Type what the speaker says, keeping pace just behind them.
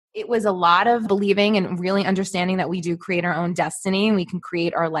It was a lot of believing and really understanding that we do create our own destiny and we can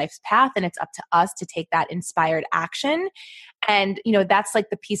create our life's path, and it's up to us to take that inspired action. And, that's like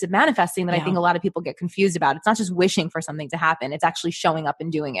the piece of manifesting that I think a lot of people get confused about. It's not just wishing for something to happen. It's actually showing up and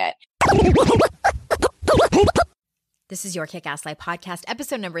doing it. This is your Kick-Ass Life podcast,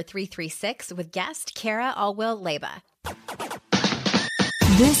 episode number 336 with guest Cara Alwill Leyba.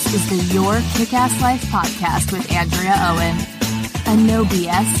 This is the Your Kick-Ass Life podcast with Andrea Owen. A no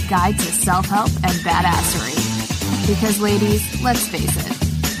BS guide to self-help and badassery. Because ladies, let's face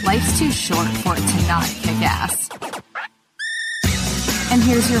it, life's too short for it to not kick ass. And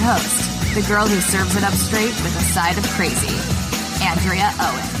here's your host, the girl who serves it up straight with a side of crazy, Andrea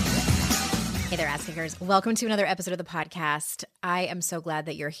Owen. Hey there, ass kickers. Welcome to another episode of the podcast. I am so glad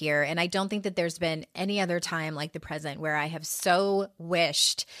that you're here. And I don't think that there's been any other time like the present where I have so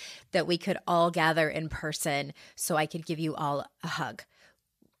wished that we could all gather in person so I could give you all a hug.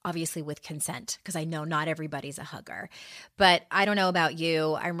 Obviously with consent, because I know not everybody's a hugger. But I don't know about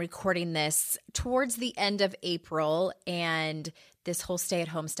you. I'm recording this towards the end of April, and this whole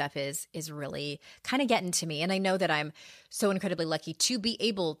stay-at-home stuff is really kind of getting to me. And I know that I'm so incredibly lucky to be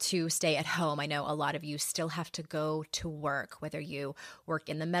able to stay at home. I know a lot of you still have to go to work, whether you work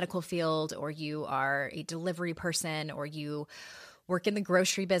in the medical field or you are a delivery person or you work in the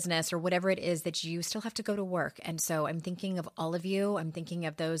grocery business or whatever it is that you still have to go to work. And so I'm thinking of all of you. I'm thinking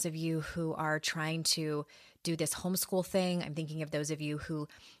of those of you who are trying to do this homeschool thing. I'm thinking of those of you who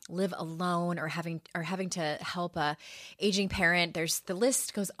live alone or having to help a aging parent. The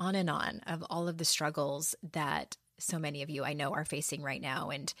list goes on and on of all of the struggles that so many of you I know are facing right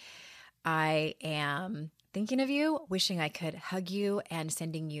now. And I am thinking of you, wishing I could hug you and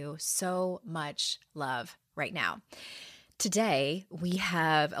sending you so much love right now. Today, we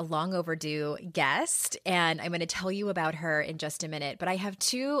have a long overdue guest, and I'm going to tell you about her in just a minute, but I have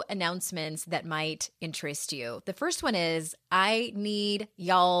two announcements that might interest you. The first one is I need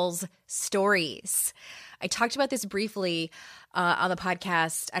y'all's stories. I talked about this briefly on the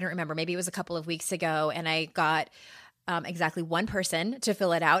podcast. I don't remember, maybe it was a couple of weeks ago, and I got exactly one person to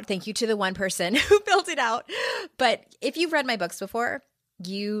fill it out. Thank you to the one person who filled it out. But if you've read my books before,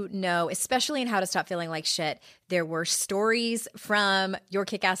 you know, especially in How to Stop Feeling Like Shit, there were stories from your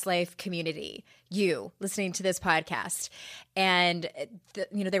Kick-Ass Life community, you listening to this podcast. And,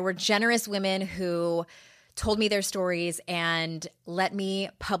 there were generous women who told me their stories and let me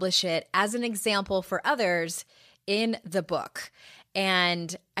publish it as an example for others in the book.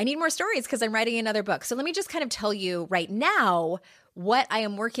 And I need more stories because I'm writing another book. So let me just kind of tell you right now what I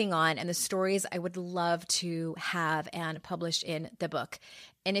am working on and the stories I would love to have and publish in the book.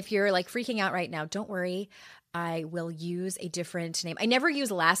 And if you're like freaking out right now, don't worry. I will use a different name. I never use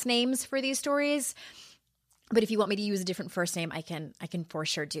last names for these stories, but if you want me to use a different first name, I can for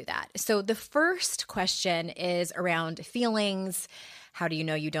sure do that. So the first question is around feelings. How do you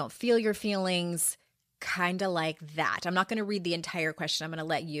know you don't feel your feelings? Kind of like that. I'm not going to read the entire question. I'm going to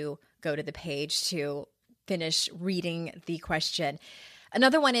let you go to the page to finish reading the question.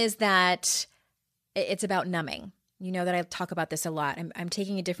 Another one is that it's about numbing. You know that I talk about this a lot. I'm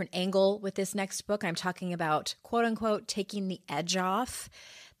taking a different angle with this next book. I'm talking about, quote unquote, taking the edge off.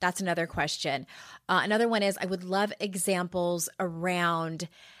 That's another question. Another one is I would love examples around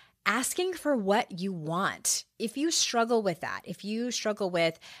asking for what you want. If you struggle with that, if you struggle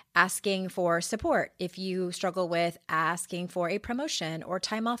with asking for support, if you struggle with asking for a promotion or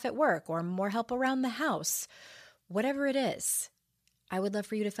time off at work or more help around the house, whatever it is, I would love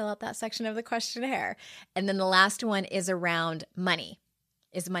for you to fill out that section of the questionnaire. And then the last one is around money.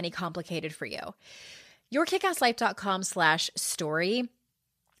 Is money complicated for you? yourkickasslife.com/story.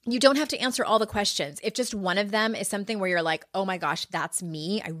 You don't have to answer all the questions. If just one of them is something where you're like, oh my gosh, that's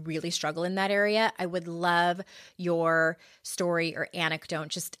me, I really struggle in that area, I would love your story or anecdote,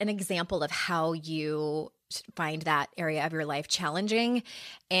 just an example of how you find that area of your life challenging.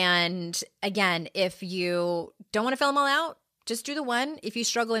 And again, if you don't want to fill them all out, just do the one. If you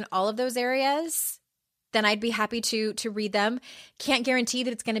struggle in all of those areas, then I'd be happy to read them. Can't guarantee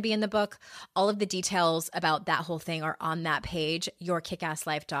that it's going to be in the book. All of the details about that whole thing are on that page,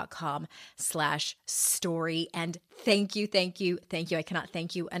 yourkickasslife.com/story. And thank you. I cannot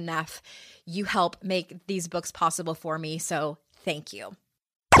thank you enough. You help make these books possible for me, so thank you.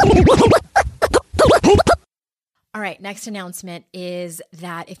 All right, next announcement is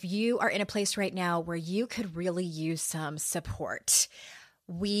that if you are in a place right now where you could really use some support,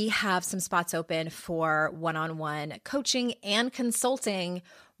 we have some spots open for one-on-one coaching and consulting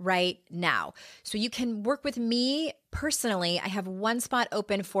right now. So you can work with me personally. I have one spot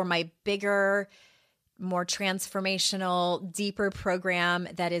open for my bigger more transformational, deeper program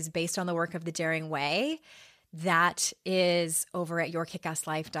that is based on the work of the Daring Way, that is over at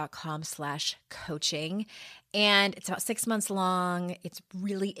yourkickasslife.com/coaching. And it's about 6 months long. It's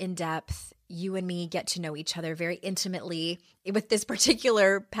really in-depth. You and me get to know each other very intimately with this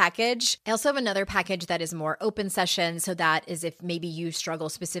particular package. I also have another package that is more open session. So that is if maybe you struggle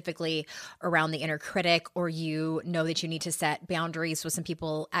specifically around the inner critic, or you know that you need to set boundaries with some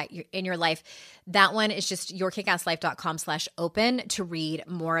people in your life. That one is just yourkickasslife.com/open to read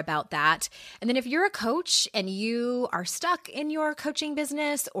more about that. And then if you're a coach and you are stuck in your coaching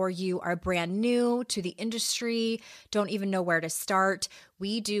business, or you are brand new to the industry, don't even know where to start,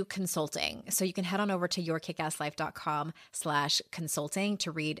 we do consulting. So you can head on over to yourkickasslife.com/consulting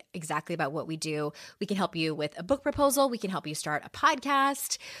to read exactly about what we do. We can help you with a book proposal. We can help you start a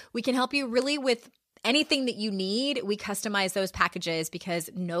podcast. We can help you really with anything that you need. We customize those packages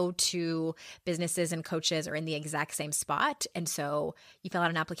because no two businesses and coaches are in the exact same spot. And so you fill out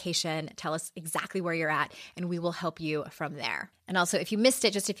an application, tell us exactly where you're at, and we will help you from there. And also, if you missed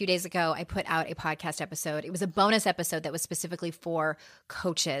it just a few days ago, I put out a podcast episode. It was a bonus episode that was specifically for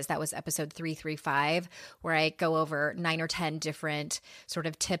coaches. That was episode 335, where I go over 9 or 10 different sort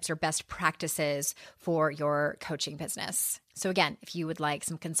of tips or best practices for your coaching business. So again, if you would like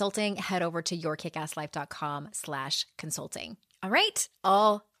some consulting, head over to yourkickasslife.com/consulting. All right.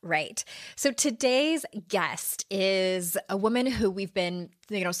 So today's guest is a woman who we've been,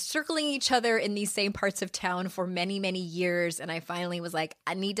 circling each other in these same parts of town for many, many years. And I finally was like,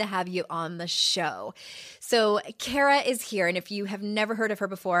 I need to have you on the show. So Cara is here. And if you have never heard of her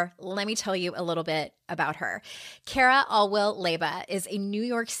before, let me tell you a little bit about her. Cara Alwill Leyba is a New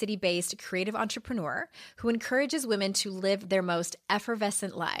York City-based creative entrepreneur who encourages women to live their most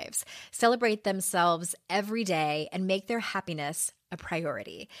effervescent lives, celebrate themselves every day, and make their happiness a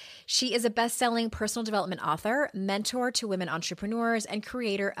priority. She is a best-selling personal development author, mentor to women entrepreneurs, and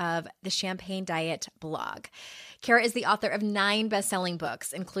creator of the Champagne Diet blog. Cara is the author of 9 best-selling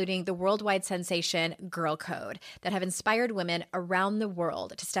books, including the worldwide sensation Girl Code, that have inspired women around the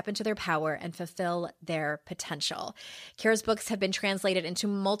world to step into their power and fulfill their potential. Cara's books have been translated into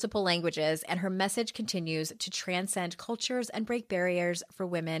multiple languages, and her message continues to transcend cultures and break barriers for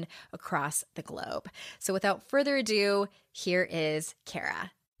women across the globe. So without further ado, here is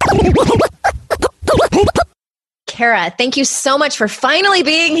Cara. Cara, thank you so much for finally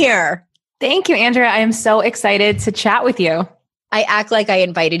being here. Thank you, Andrea. I am so excited to chat with you. I act like I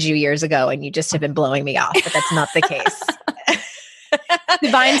invited you years ago and you just have been blowing me off, but that's not the case.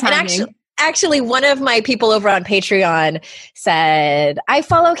 Divine timing. And actually, one of my people over on Patreon said, I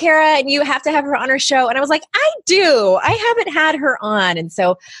follow Cara and you have to have her on our show. And I was like, I do. I haven't had her on. And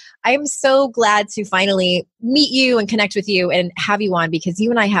so I am so glad to finally meet you and connect with you and have you on, because you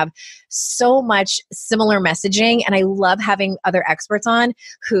and I have so much similar messaging, and I love having other experts on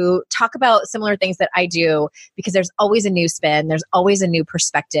who talk about similar things that I do, because there's always a new spin, there's always a new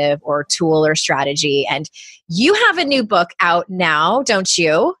perspective or tool or strategy. And you have a new book out now, don't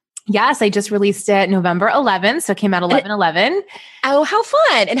you? Yes, I just released it November 11th, so it came out 11/11. Oh, how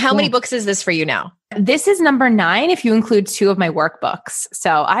fun. And how many books is this for you now? This is number 9 if you include 2 of my workbooks.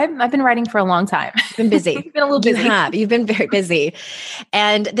 So I've been writing for a long time. You've been busy. You've been a little busy. You've been very busy.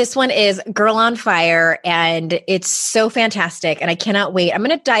 And this one is Girl on Fire, and it's so fantastic. And I cannot wait. I'm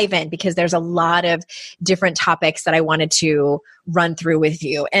going to dive in because there's a lot of different topics that I wanted to run through with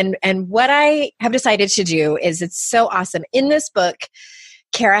you. And what I have decided to do is, it's so awesome. In this book,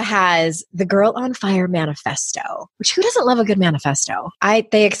 Cara has the Girl on Fire Manifesto, which who doesn't love a good manifesto?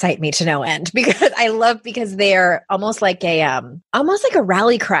 They excite me to no end because they're almost like a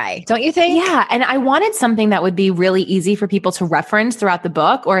rally cry, don't you think? Yeah. And I wanted something that would be really easy for people to reference throughout the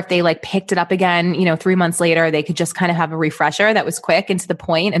book, or if they picked it up again, 3 months later, they could just kind of have a refresher that was quick and to the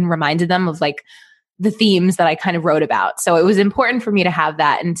point and reminded them of the themes that I kind of wrote about. So it was important for me to have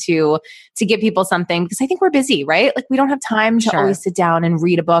that and to give people something, because I think we're busy, right? We don't have time to always sit down and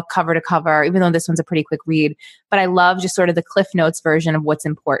read a book cover to cover, even though this one's a pretty quick read. But I love just sort of the Cliff Notes version of what's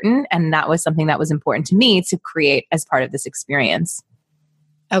important. And that was something that was important to me to create as part of this experience.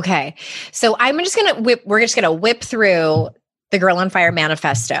 Okay. So we're just going to whip through the Girl on Fire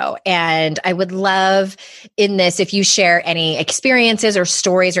Manifesto. And I would love in this, if you share any experiences or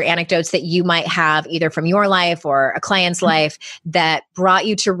stories or anecdotes that you might have either from your life or a client's life that brought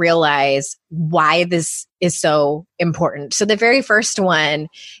you to realize why this is so important. So the very first one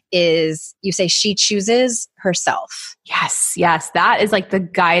is, you say she chooses herself. Yes. That is the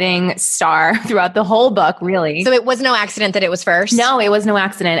guiding star throughout the whole book, really. So it was no accident that it was first? No, it was no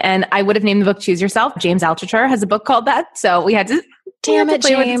accident. And I would have named the book Choose Yourself. James Altucher has a book called that. So we had to Damn it,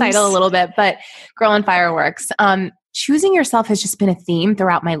 play with the James. title a little bit, but Girl on Fireworks. Choosing yourself has just been a theme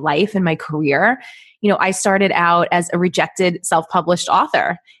throughout my life and my career. I started out as a rejected self-published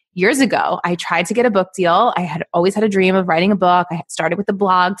author. Years ago, I tried to get a book deal. I had always had a dream of writing a book. I had started with a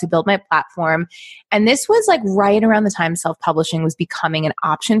blog to build my platform. And this was like right around the time self-publishing was becoming an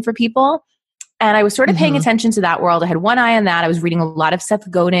option for people. And I was sort of paying attention to that world. I had one eye on that. I was reading a lot of Seth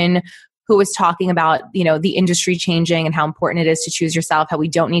Godin, who was talking about, the industry changing and how important it is to choose yourself, how we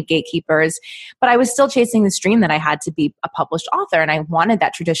don't need gatekeepers. But I was still chasing this dream that I had to be a published author, and I wanted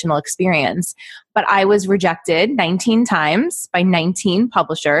that traditional experience. But I was rejected 19 times by 19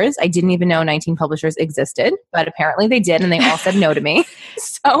 publishers. I didn't even know 19 publishers existed, but apparently they did, and they all said no to me.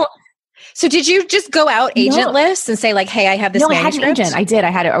 So did you just go out agentless and say like, hey, I have this manuscript? I had an agent. I did. I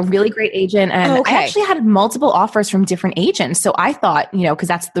had a really great agent, and I actually had multiple offers from different agents. So I thought, because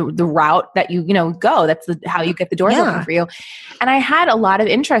that's the route that you go. That's how you get the doors open for you. And I had a lot of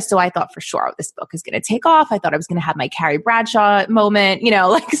interest. So I thought for sure this book is going to take off. I thought I was going to have my Carrie Bradshaw moment,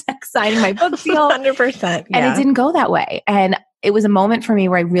 like signing my book deal. 100%. Yeah. And it didn't go that way. And it was a moment for me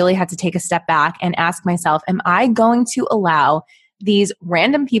where I really had to take a step back and ask myself, am I going to allow these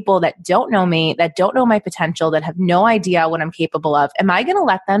random people that don't know me, that don't know my potential, that have no idea what I'm capable of, am I going to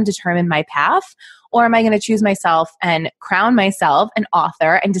let them determine my path? Or am I going to choose myself and crown myself an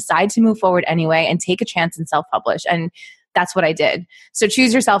author and decide to move forward anyway and take a chance and self-publish? And that's what I did. So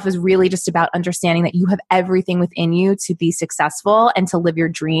choose yourself is really just about understanding that you have everything within you to be successful and to live your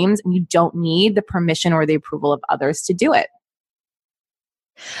dreams. And you don't need the permission or the approval of others to do it.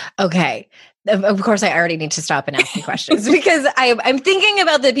 Okay. Of course, I already need to stop and ask you questions because I'm thinking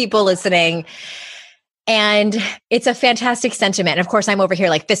about the people listening, and it's a fantastic sentiment. Of course, I'm over here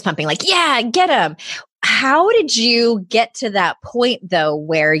like fist pumping, like, yeah, get them. How did you get to that point though,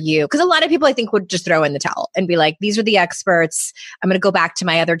 where because a lot of people I think would just throw in the towel and be like, these are the experts. I'm going to go back to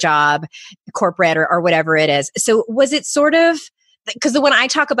my other job, corporate or whatever it is. So was it sort of, because when I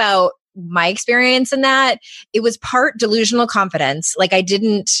talk about my experience in that, it was part delusional confidence. Like I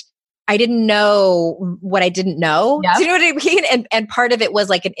didn't know what I didn't know. Yep. Do you know what I mean? And part of it was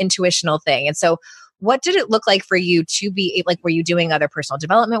like an intuitional thing. And so what did it look like for you to be like, were you doing other personal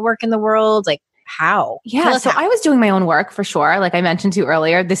development work in the world? Like how? Yeah. So I was doing my own work for sure. Like I mentioned to you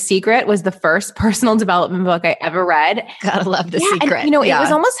earlier, The Secret was the first personal development book I ever read. Gotta love The Secret. And, it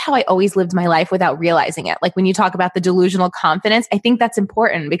was almost how I always lived my life without realizing it. Like when you talk about the delusional confidence, I think that's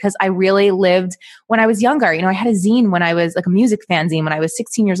important because I really lived when I was younger. I had a zine when I was like a music fanzine when I was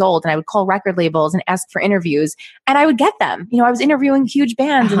 16 years old, and I would call record labels and ask for interviews, and I would get them. I was interviewing huge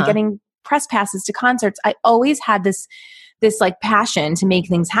bands and getting press passes to concerts. I always had this like passion to make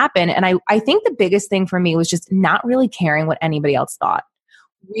things happen. And I think the biggest thing for me was just not really caring what anybody else thought.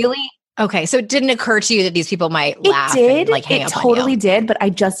 Really. Okay. So it didn't occur to you that these people might laugh and like hang up on you. It totally did, but I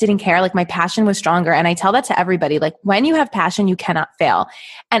just didn't care. Like my passion was stronger. And I tell that to everybody, like when you have passion, you cannot fail.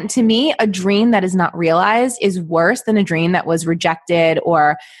 And to me, a dream that is not realized is worse than a dream that was rejected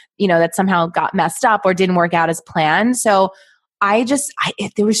or, that somehow got messed up or didn't work out as planned. So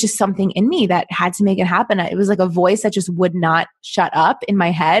there was just something in me that had to make it happen. It was like a voice that just would not shut up in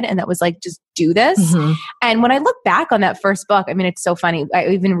my head. And that was like, just do this. Mm-hmm. And when I look back on that first book, I mean, it's so funny. I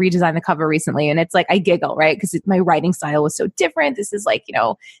even redesigned the cover recently and it's like, I giggle, right? Because my writing style was so different. This is like,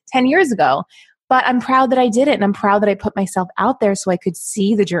 10 years ago. But I'm proud that I did it. And I'm proud that I put myself out there so I could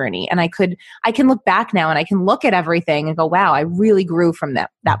see the journey. And I can look back now and I can look at everything and go, wow, I really grew from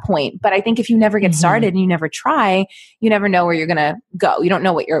that point. But I think if you never get started and you never try, you never know where you're going to go. You don't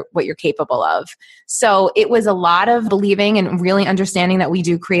know what you're capable of. So it was a lot of believing and really understanding that we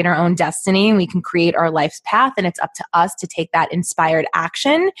do create our own destiny and we can create our life's path. And it's up to us to take that inspired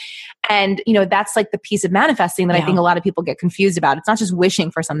action. And, that's like the piece of manifesting that I think a lot of people get confused about. It's not just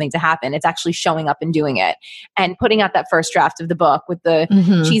wishing for something to happen. It's actually showing up and doing it and putting out that first draft of the book with the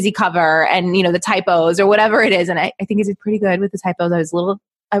cheesy cover and, the typos or whatever it is. And I think it did pretty good with the typos. I was a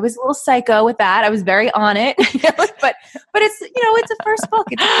little psycho with that. I was very on it, but it's, it's a first book.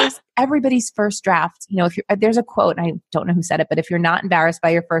 It's everybody's first draft. There's a quote, and I don't know who said it, but if you're not embarrassed by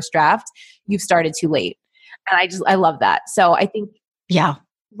your first draft, you've started too late. And I love that. So I think,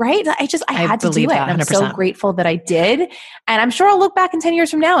 right. I had to do it. And I'm so grateful that I did. And I'm sure I'll look back in 10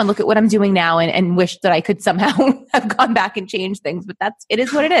 years from now and look at what I'm doing now and wish that I could somehow have gone back and changed things, but it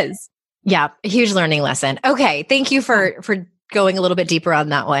is what it is. Yeah. A huge learning lesson. Okay. Thank you for going a little bit deeper on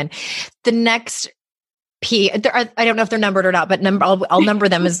that one. The next I don't know if they're numbered or not, but I'll number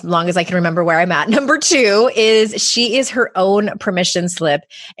them as long as I can remember where I'm at. Number 2 is she is her own permission slip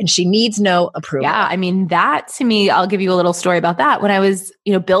and she needs no approval. Yeah. I mean, that to me, I'll give you a little story about that. When I was,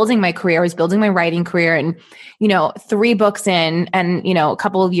 building my career, I was building my writing career and, 3 books in and, a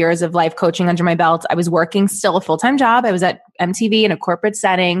couple of years of life coaching under my belt, I was working still a full-time job. I was at MTV in a corporate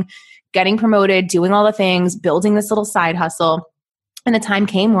setting, getting promoted, doing all the things, building this little side hustle. And the time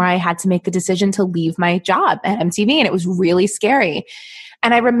came where I had to make the decision to leave my job at MTV, and it was really scary.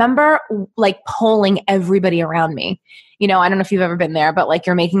 And I remember polling everybody around me. I don't know if you've ever been there, but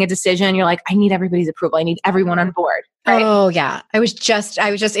you're making a decision. You're like, I need everybody's approval. I need everyone on board. Right? Oh yeah. I was just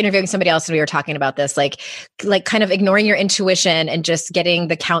interviewing somebody else and we were talking about this, like kind of ignoring your intuition and just getting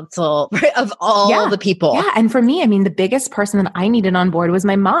the counsel of all the people. Yeah. And for me, I mean, the biggest person that I needed on board was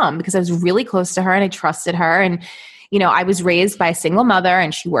my mom because I was really close to her and I trusted her. And I was raised by a single mother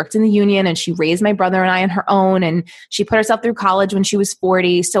and she worked in the union and she raised my brother and I on her own. And she put herself through college when she was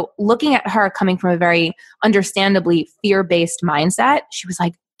 40. So looking at her coming from a very understandably fear-based mindset, she was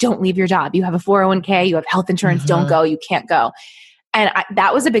like, don't leave your job. You have a 401k, you have health insurance, don't go, you can't go. And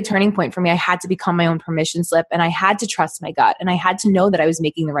that was a big turning point for me. I had to become my own permission slip and I had to trust my gut and I had to know that I was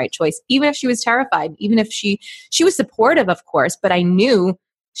making the right choice, even if she was terrified, even if she was supportive, of course, but I knew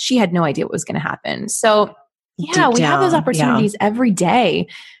she had no idea what was going to happen. So yeah, we have those opportunities every day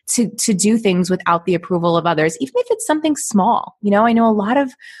to do things without the approval of others, even if it's something small. I know a lot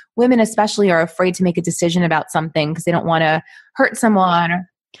of women especially are afraid to make a decision about something because they don't want to hurt someone. Or,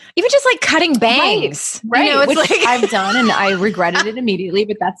 even just cutting bangs. Right. Which I've done and I regretted it immediately,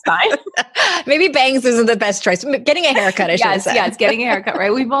 but that's fine. Maybe bangs isn't the best choice. Getting a haircut, I should say. Yes, getting a haircut,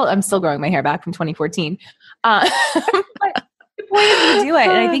 right? I'm still growing my hair back from 2014. But the point is you do it.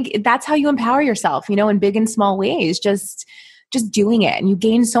 And I think that's how you empower yourself, in big and small ways, just doing it. And you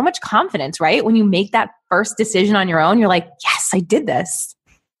gain so much confidence, right? When you make that first decision on your own, you're like, yes, I did this.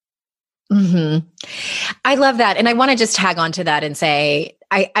 Mm-hmm. I love that. And I want to just tag on to that and say,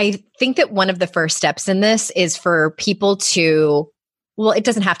 I think that one of the first steps in this is for people to, well, it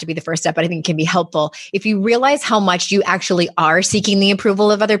doesn't have to be the first step, but I think it can be helpful if you realize how much you actually are seeking the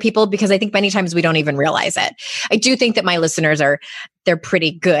approval of other people, because I think many times we don't even realize it. I do think that my listeners they're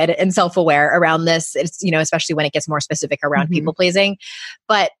pretty good and self-aware around this. It's, especially when it gets more specific around people pleasing.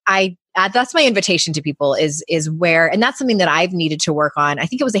 But that's my invitation to people is where, and that's something that I've needed to work on. I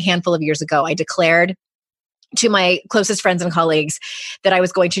think it was a handful of years ago. I declared to my closest friends and colleagues that I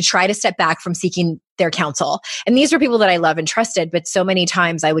was going to try to step back from seeking their counsel. And these were people that I love and trusted, but so many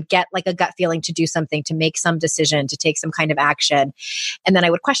times I would get a gut feeling to do something, to make some decision, to take some kind of action. And then I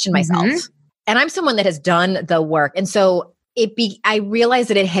would question myself. And I'm someone that has done the work. And so I realized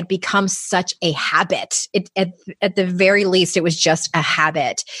that it had become such a habit. At the very least, it was just a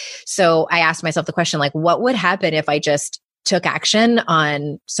habit. So I asked myself the question, what would happen if I just took action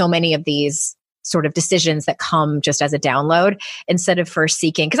on so many of these sort of decisions that come just as a download instead of first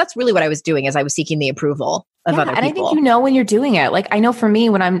seeking, because that's really what I was doing, is I was seeking the approval of other people. And I think when you're doing it. I know for me,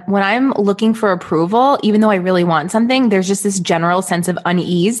 when I'm looking for approval, even though I really want something, there's just this general sense of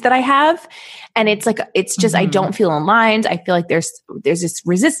unease that I have. And it's just, I don't feel aligned. I feel like there's this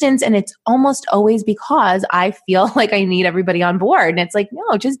resistance, and it's almost always because I feel like I need everybody on board. And it's like,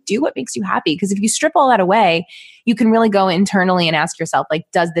 no, just do what makes you happy. Because if you strip all that away, you can really go internally and ask yourself,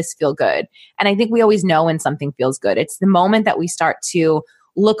 does this feel good? And I think we always know when something feels good. It's the moment that we start to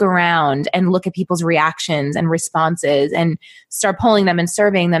look around and look at people's reactions and responses and start polling them and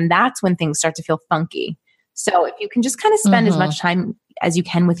surveying them. That's when things start to feel funky. So if you can just kind of spend as much time as you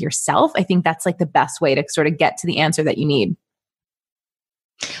can with yourself, I think that's the best way to sort of get to the answer that you need.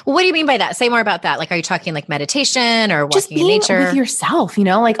 Well, what do you mean by that? Say more about that. Are you talking meditation or walking in nature? With yourself,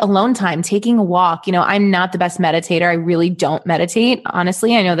 alone time, taking a walk. I'm not the best meditator. I really don't meditate.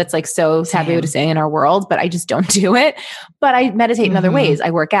 Honestly, I know that's so taboo to say in our world, but I just don't do it. But I meditate in other ways. I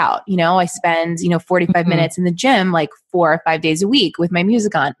work out, I spend, 45 minutes in the gym, 4 or 5 days a week with my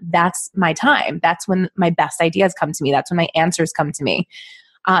music on. That's my time. That's when my best ideas come to me. That's when my answers come to me.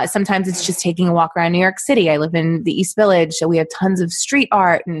 Sometimes it's just taking a walk around New York City. I live in the East Village, so we have tons of street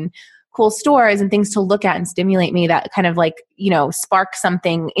art and cool stores and things to look at and stimulate me that kind of spark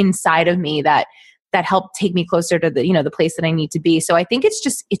something inside of me that help take me closer to the place that I need to be. So I think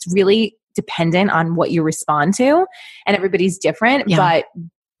it's really dependent on what you respond to, and everybody's different. Yeah. But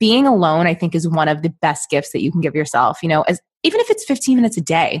being alone, I think, is one of the best gifts that you can give yourself, even if it's 15 minutes a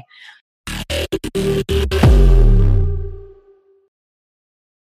day.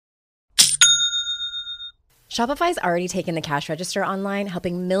 Shopify's already taken the cash register online,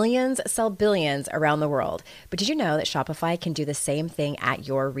 helping millions sell billions around the world. But did you know that Shopify can do the same thing at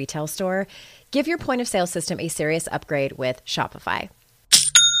your retail store? Give your point of sale system a serious upgrade with Shopify.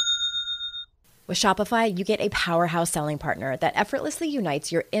 With Shopify, you get a powerhouse selling partner that effortlessly unites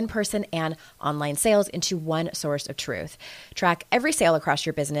your in-person and online sales into one source of truth. Track every sale across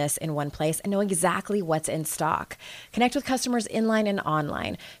your business in one place and know exactly what's in stock. Connect with customers inline and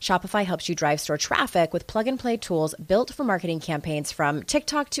online. Shopify helps you drive store traffic with plug-and-play tools built for marketing campaigns from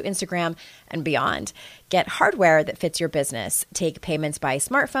TikTok to Instagram and beyond. Get hardware that fits your business. Take payments by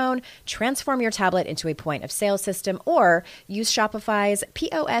smartphone, transform your tablet into a point of sale system, or use Shopify's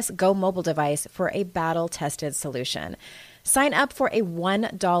POS Go mobile device for a battle-tested solution. Sign up for a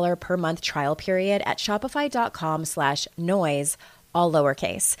 $1 per month trial period at shopify.com/noise, all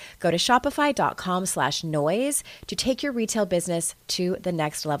lowercase. Go to shopify.com/noise to take your retail business to the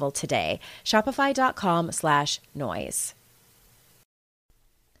next level today. Shopify.com/noise.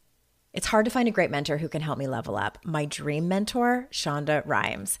 It's hard to find a great mentor who can help me level up. My dream mentor, Shonda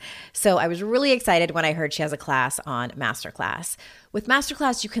Rhimes. So I was really excited when I heard she has a class on Masterclass. With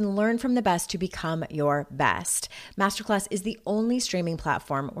Masterclass, you can learn from the best to become your best. Masterclass is the only streaming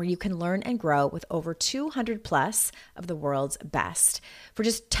platform where you can learn and grow with over 200 plus of the world's best. For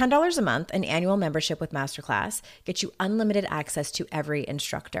just $10 a month, an annual membership with Masterclass gets you unlimited access to every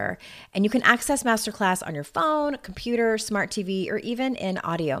instructor. And you can access Masterclass on your phone, computer, smart TV, or even in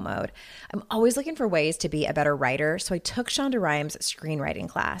audio mode. I'm always looking for ways to be a better writer, so I took Shonda Rhimes' screenwriting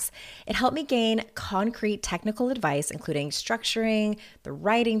class. It helped me gain concrete technical advice, including structuring, the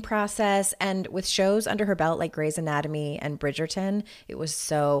writing process, and with shows under her belt like Grey's Anatomy and Bridgerton, it was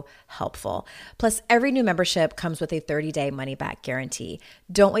so helpful. Plus, every new membership comes with a 30-day money-back guarantee.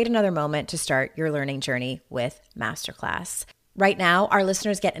 Don't wait another moment to start your learning journey with Masterclass. Right now, our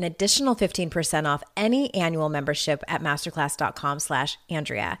listeners get an additional 15% off any annual membership at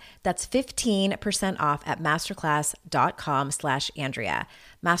masterclass.com/Andrea. That's 15% off at masterclass.com/Andrea.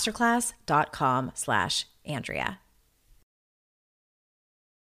 Masterclass.com/Andrea.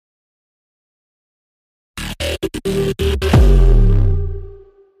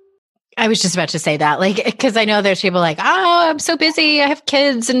 I was just about to say that, because I know there's people like, oh, I'm so busy. I have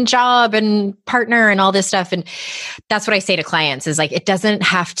kids and job and partner and all this stuff. And that's what I say to clients is it doesn't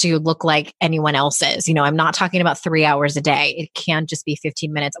have to look like anyone else's. I'm not talking about 3 hours a day. It can just be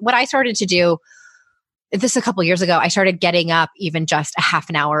 15 minutes. What I started to do this a couple of years ago, I started getting up even just a half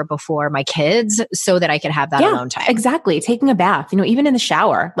an hour before my kids so that I could have that alone time. Exactly. Taking a bath, even in the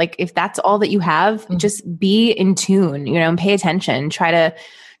shower, if that's all that you have, just be in tune, and pay attention, try to,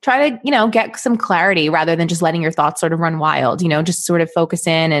 get some clarity rather than just letting your thoughts sort of run wild, just sort of focus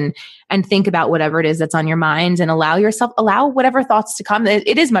in and think about whatever it is that's on your mind and allow whatever thoughts to come.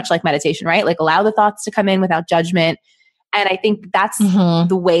 It is much like meditation, right? Allow the thoughts to come in without judgment. And I think that's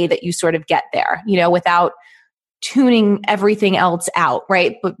the way that you sort of get there, without tuning everything else out,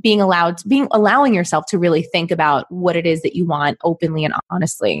 right? But allowing yourself to really think about what it is that you want openly and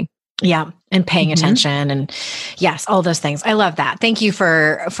honestly. Yeah. And paying attention and yes, all those things. I love that. Thank you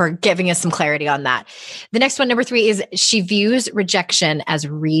for giving us some clarity on that. The next one, number 3, is she views rejection as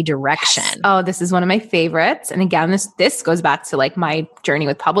redirection. Yes. Oh, this is one of my favorites. And again, this goes back to my journey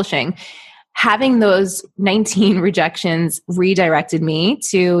with publishing. Having those 19 rejections redirected me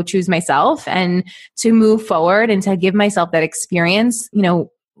to choose myself and to move forward and to give myself that experience,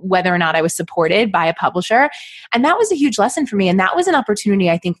 whether or not I was supported by a publisher. And that was a huge lesson for me. And that was an opportunity,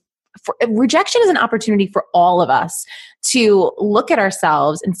 I think, rejection is an opportunity for all of us to look at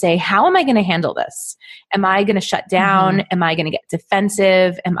ourselves and say, how am I going to handle this? Am I going to shut down? Am I going to get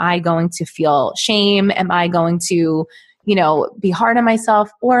defensive? Am I going to feel shame? Am I going to be hard on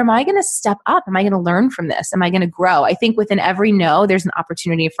myself? Or am I going to step up? Am I going to learn from this? Am I going to grow? I think within every no, there's an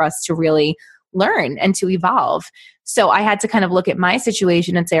opportunity for us to really learn and to evolve. So I had to kind of look at my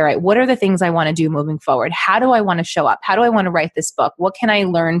situation and say, all right, what are the things I want to do moving forward? How do I want to show up? How do I want to write this book? What can I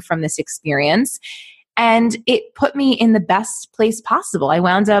learn from this experience? And it put me in the best place possible. I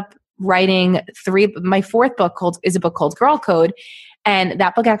wound up writing my fourth book is a book called Girl Code. And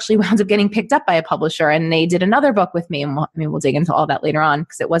that book actually wound up getting picked up by a publisher, and they did another book with me. And we'll dig into all that later on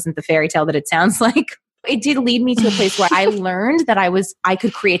because it wasn't the fairy tale that it sounds like. It did lead me to a place where I learned that I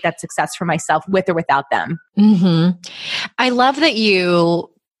could create that success for myself with or without them. I love that you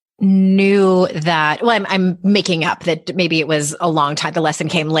knew that, well, I'm making up that maybe it was a long time, the lesson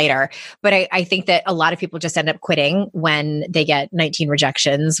came later, but I think that a lot of people just end up quitting when they get 19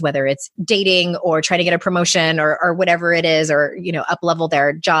 rejections, whether it's dating or trying to get a promotion or whatever it is, or, up level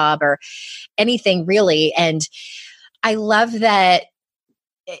their job or anything really. And I love that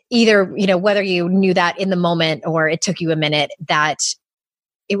either, whether you knew that in the moment or it took you a minute, that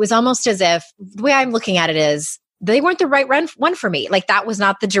it was almost as if the way I'm looking at it is they weren't the right one for me. Like that was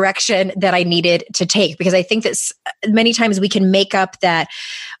not the direction that I needed to take, because I think that many times we can make up that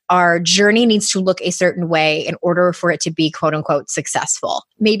our journey needs to look a certain way in order for it to be quote unquote successful.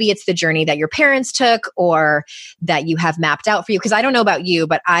 Maybe it's the journey that your parents took or that you have mapped out for you. Because I don't know about you,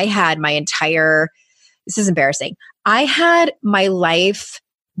 but I had this is embarrassing. I had my life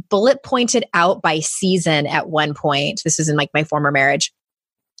bullet pointed out by season at one point. This is in like my former marriage.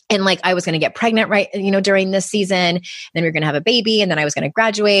 And like, I was going to get pregnant, right, during this season, then we were going to have a baby, and then I was going to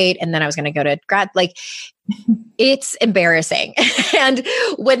graduate, and then I was going to go to grad. Like, it's embarrassing. And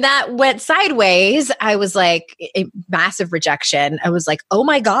when that went sideways, I was like, a massive rejection. I was like, oh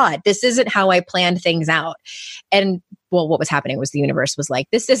my God, this isn't how I planned things out. And well, what was happening was the universe was like,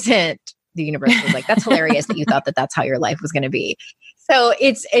 the universe was like, that's hilarious that you thought that that's how your life was going to be. So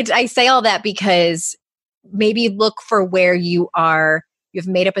I say all that because maybe look for where you are. You've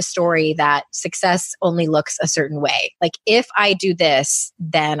made up a story that success only looks a certain way. Like, if I do this,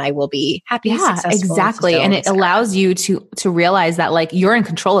 then I will be happy, successful. Exactly. And it allows you to realize that like you're in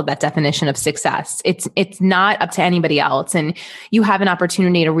control of that definition of success. It's not up to anybody else. And you have an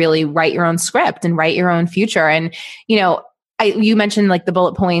opportunity to really write your own script and write your own future. And, you mentioned like the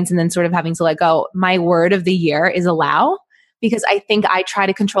bullet points and then sort of having to let go. My word of the year is allow. Because I think I try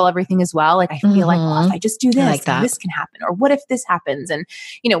to control everything as well. Like I feel like, well, if I just do this, this can happen. Or what if this happens? And,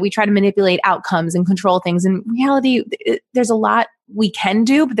 we try to manipulate outcomes and control things. In reality, there's a lot we can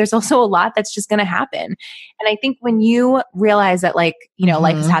do, but there's also a lot that's just going to happen. And I think when you realize that like,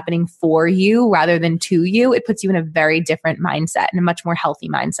 life is happening for you rather than to you, it puts you in a very different mindset and a much more healthy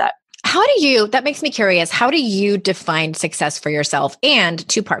mindset. That makes me curious. How do you define success for yourself? And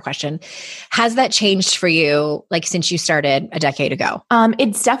two-part question, has that changed for you like since you started a decade ago?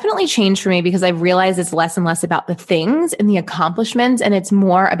 It's definitely changed for me because I've realized it's less and less about the things and the accomplishments, and it's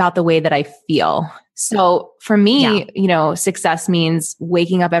more about the way that I feel. So for me, success means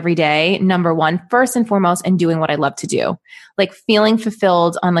waking up every day, number one, first and foremost, and doing what I love to do. Like feeling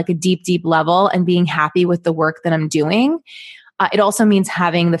fulfilled on like a deep, deep level and being happy with the work that I'm doing. It also means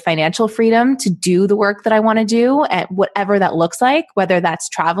having the financial freedom to do the work that I want to do at whatever that looks like, whether that's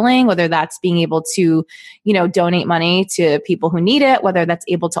traveling, whether that's being able to, donate money to people who need it, whether that's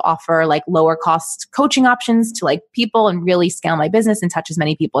able to offer like lower cost coaching options to like people and really scale my business and touch as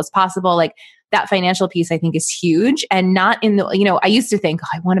many people as possible. Like that financial piece I think is huge, and not in the, I used to think,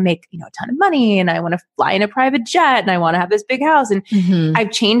 I want to make, a ton of money and I want to fly in a private jet and I want to have this big house. And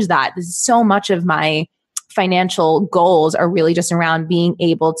I've changed that. This is so much of my financial goals are really just around being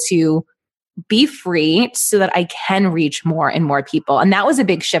able to be free so that I can reach more and more people. And that was a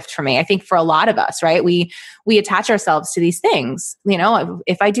big shift for me. I think for a lot of us, right? We attach ourselves to these things.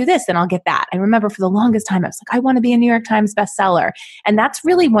 If I do this, then I'll get that. I remember for the longest time, I was like, I want to be a New York Times bestseller. And that's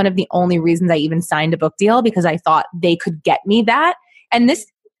really one of the only reasons I even signed a book deal, because I thought they could get me that. And this,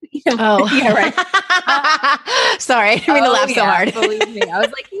 yeah, right. Sorry, I didn't mean to laugh so hard. Believe me, I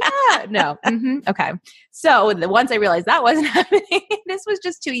was like, no. Okay. So once I realized that wasn't happening, this was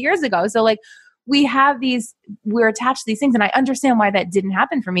just 2 years ago. So like we're attached to these things, and I understand why that didn't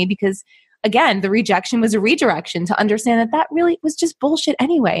happen for me, because again, the rejection was a redirection to understand that really was just bullshit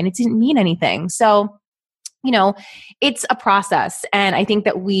anyway, and it didn't mean anything. So, it's a process, and I think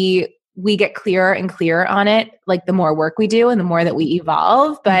that we get clearer and clearer on it, like the more work we do and the more that we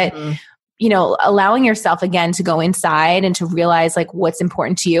evolve. But, allowing yourself again to go inside and to realize like what's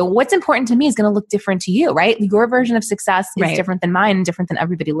important to you. What's important to me is going to look different to you, right? Your version of success is different than mine and different than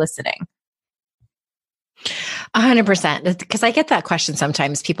everybody listening. 100%. Because I get that question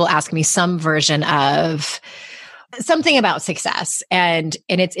sometimes. People ask me some version of something about success. And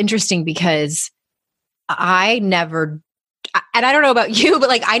it's interesting because I don't know about you, but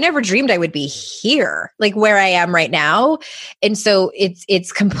like I never dreamed I would be here, like where I am right now. And so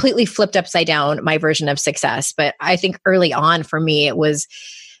it's completely flipped upside down, my version of success. But I think early on for me, it was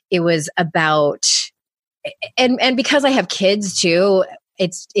about, and because I have kids too,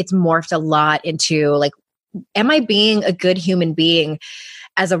 it's morphed a lot into like, am I being a good human being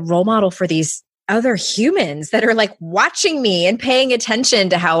as a role model for these other humans that are like watching me and paying attention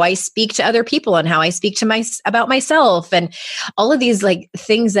to how I speak to other people and how I speak to about myself, and all of these like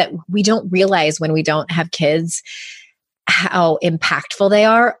things that we don't realize when we don't have kids, how impactful they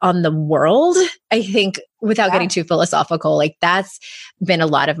are on the world. I think without getting too philosophical, like that's been a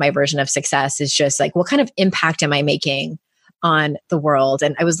lot of my version of success, is just like, what kind of impact am I making on the world?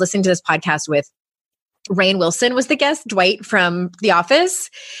 And I was listening to this podcast with Rainn Wilson was the guest, Dwight from The Office.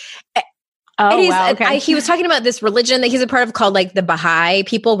 Oh, and wow. Okay. he was talking about this religion that he's a part of called like the Baha'i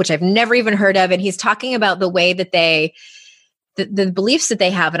people, which I've never even heard of. And he's talking about the way that the beliefs that they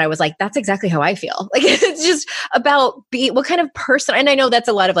have. And I was like, that's exactly how I feel. Like, it's just about what kind of person. And I know that's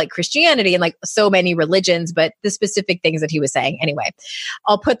a lot of like Christianity and like so many religions, but the specific things that he was saying. Anyway,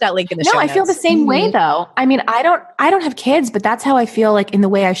 I'll put that link in the show notes. I feel the same way though. I mean, I don't have kids, but that's how I feel like in the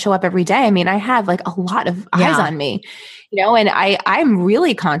way I show up every day. I mean, I have like a lot of eyes on me, and I'm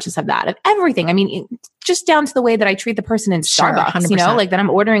really conscious of that, of everything. I mean, just down to the way that I treat the person in Starbucks, like that I'm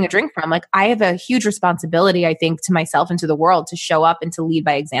ordering a drink from. Like, I have a huge responsibility, I think, to myself and to the world to show up and to lead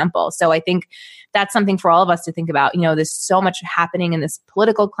by example. So I think that's something for all of us to think about. There's so much happening in this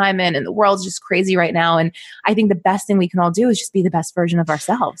political climate and the world's just crazy right now. And I think the best thing we can all do is just be the best version of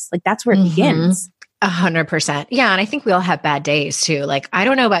ourselves. Like, that's where it begins. 100%. Yeah. And I think we all have bad days too. Like, I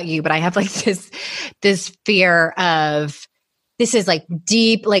don't know about you, but I have like this fear of, this is like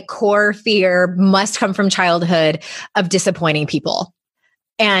deep, like core fear, must come from childhood, of disappointing people.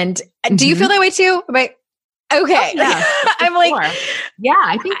 And do you feel that way too? Am I, okay. Oh, yeah, I'm like,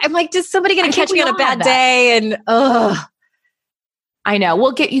 I think I'm like, just somebody going to catch me on a bad day? And, I know.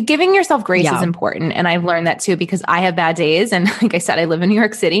 Well, giving yourself grace is important. And I've learned that too, because I have bad days. And like I said, I live in New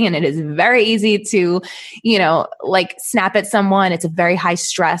York City and it is very easy to, like snap at someone. It's a very high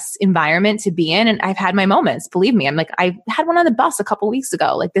stress environment to be in. And I've had my moments, believe me. I had one on the bus a couple of weeks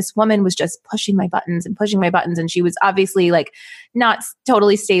ago. Like, this woman was just pushing my buttons. And she was obviously like not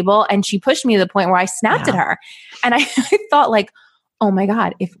totally stable. And she pushed me to the point where I snapped at her. And I thought like, oh my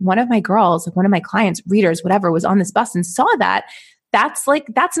God, if one of my girls, like one of my clients, readers, whatever, was on this bus and saw that,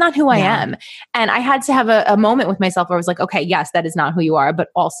 that's not who I am. And I had to have a moment with myself where I was like, okay, yes, that is not who you are, but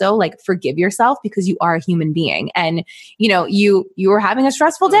also like forgive yourself, because you are a human being. And, you were having a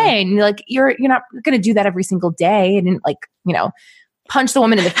stressful day, and you're not going to do that every single day. And like, punch the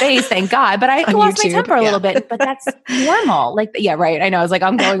woman in the face, thank God. But I lost my temper a little bit, but that's normal. Like, yeah, right. I know. I was like,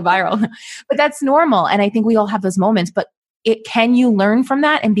 I'm going viral, but that's normal. And I think we all have those moments, but can you learn from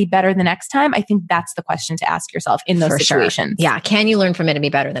that and be better the next time? I think that's the question to ask yourself in those situations. Sure. Yeah. Can you learn from it and be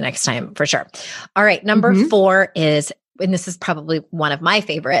better the next time? For sure. All right. Number 4 is, and this is probably one of my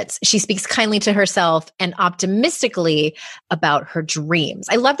favorites, she speaks kindly to herself and optimistically about her dreams.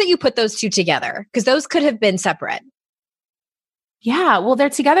 I love that you put those two together, because those could have been separate. Yeah. Well, they're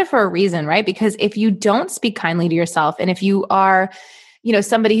together for a reason, right? Because if you don't speak kindly to yourself, and if you are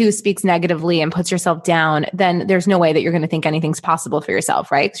somebody who speaks negatively and puts yourself down, then there's no way that you're going to think anything's possible for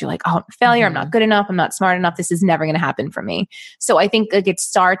yourself, right? Because you're like, oh, I'm a failure. I'm not good enough. I'm not smart enough. This is never going to happen for me. So I think like it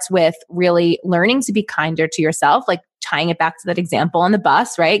starts with really learning to be kinder to yourself, like tying it back to that example on the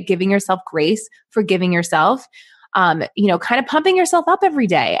bus, right? Giving yourself grace, forgiving yourself, kind of pumping yourself up every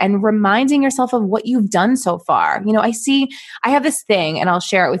day and reminding yourself of what you've done so far. I have this thing, and I'll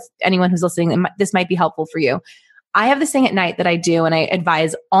share it with anyone who's listening. This might be helpful for you. I have this thing at night that I do, and I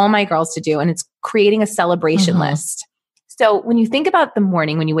advise all my girls to do, and it's creating a celebration list. So when you think about the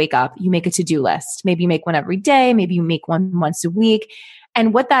morning, when you wake up, you make a to-do list. Maybe you make one every day. Maybe you make one once a week.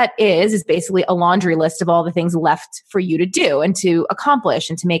 And what that is basically a laundry list of all the things left for you to do and to accomplish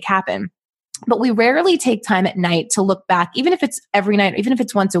and to make happen. But we rarely take time at night to look back, even if it's every night, even if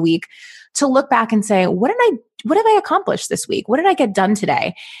it's once a week, to look back and say, what have I accomplished this week? What did I get done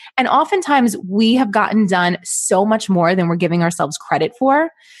today? And oftentimes we have gotten done so much more than we're giving ourselves credit for.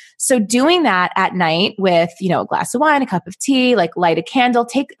 So doing that at night with, a glass of wine, a cup of tea, like light a candle,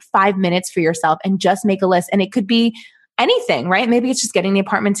 take 5 minutes for yourself and just make a list. And it could be anything, right? Maybe it's just getting the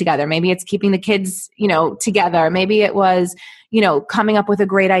apartment together. Maybe it's keeping the kids, together. Maybe it was, coming up with a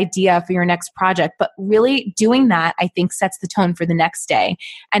great idea for your next project. But really doing that, I think, sets the tone for the next day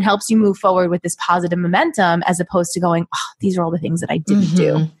and helps you move forward with this positive momentum, as opposed to going, oh, these are all the things that I didn't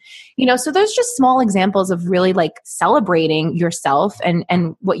do. So those just small examples of really like celebrating yourself and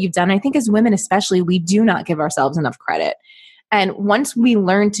what you've done. I think as women, especially, we do not give ourselves enough credit. And once we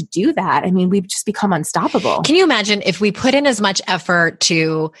learn to do that, we've just become unstoppable. Can you imagine if we put in as much effort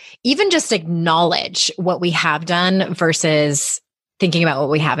to even just acknowledge what we have done versus thinking about what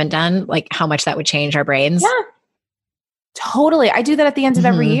we haven't done, like how much that would change our brains? Yeah. Totally. I do that at the end of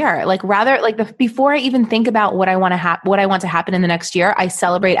every year. Like before I even think about what I want to happen in the next year, I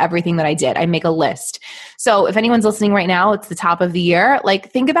celebrate everything that I did. I make a list. So if anyone's listening right now, it's the top of the year.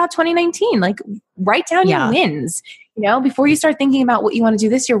 Like think about 2019, like write down your wins. Before you start thinking about what you want to do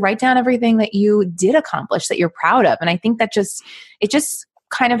this year, write down everything that you did accomplish that you're proud of. And I think that it just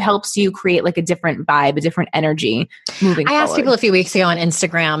kind of helps you create like a different vibe, a different energy moving forward. I asked people a few weeks ago on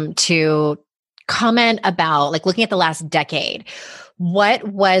Instagram to comment about, like, looking at the last decade, what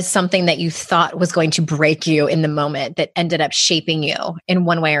was something that you thought was going to break you in the moment that ended up shaping you in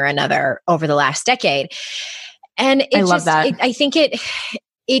one way or another over the last decade? And I love that. I think it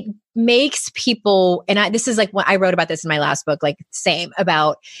makes people, and this is like what I wrote about this in my last book, like same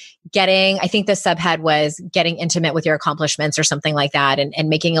about I think the subhead was getting intimate with your accomplishments or something like that, and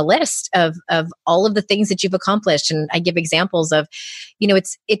making a list of all of the things that you've accomplished. And I give examples of,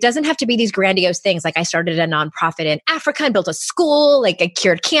 it doesn't have to be these grandiose things. Like I started a nonprofit in Africa and built a school, like I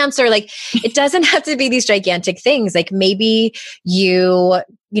cured cancer. Like it doesn't have to be these gigantic things. Like maybe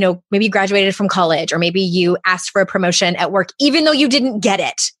maybe you graduated from college, or maybe you asked for a promotion at work, even though you didn't get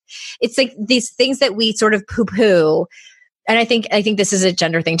it. It's like these things that we sort of poo-poo. And I think this is a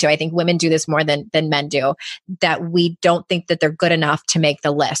gender thing too. I think women do this more than men do, that we don't think that they're good enough to make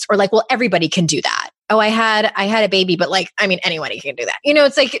the list, or like, well, everybody can do that. Oh, I had a baby, but like, I mean, anybody can do that.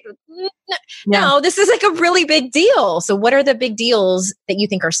 It's like, no, this is like a really big deal. So what are the big deals that you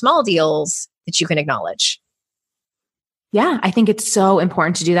think are small deals that you can acknowledge? Yeah, I think it's so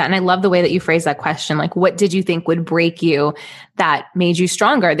important to do that. And I love the way that you phrase that question. Like, what did you think would break you that made you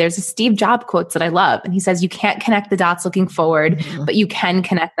stronger? There's a Steve Jobs quote that I love. And he says, you can't connect the dots looking forward, but you can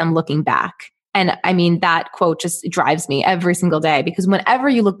connect them looking back. And I mean, that quote just drives me every single day, because whenever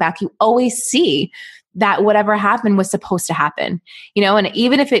you look back, you always see that whatever happened was supposed to happen, and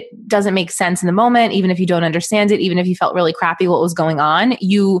even if it doesn't make sense in the moment, even if you don't understand it, even if you felt really crappy what was going on,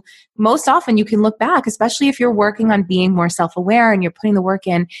 most often you can look back, especially if you're working on being more self-aware and you're putting the work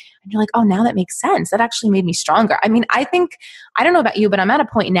in, and you're like, oh, now that makes sense. That actually made me stronger. I mean, I don't know about you, but I'm at a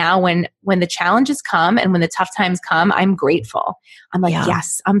point now when the challenges come and when the tough times come, I'm grateful. I'm like,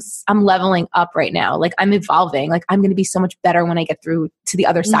 yes, I'm leveling up right now. Like I'm evolving. Like I'm going to be so much better when I get through to the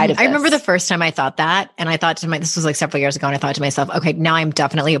other side of this. I remember the first time I thought that, and I thought this was like several years ago, and I thought to myself, okay, now I'm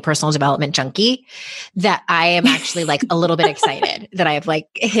definitely a personal development junkie, that I am actually like a little bit excited that I have like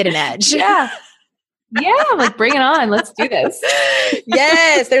hit an edge. Yeah. Yeah, like bring it on. Let's do this.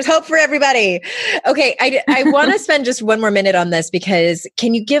 Yes, there's hope for everybody. Okay, I want to spend just one more minute on this, because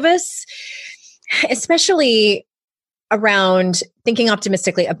can you give us, especially around thinking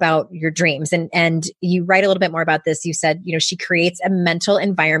optimistically about your dreams, and you write a little bit more about this. You said, she creates a mental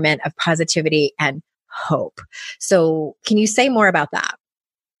environment of positivity and hope. So can you say more about that?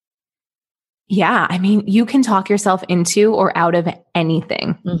 Yeah. I mean, you can talk yourself into or out of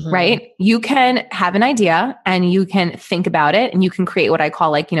anything, right? You can have an idea and you can think about it, and you can create what I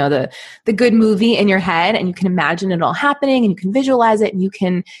call like, the good movie in your head, and you can imagine it all happening, and you can visualize it, and you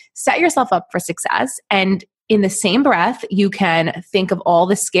can set yourself up for success. And in the same breath, you can think of all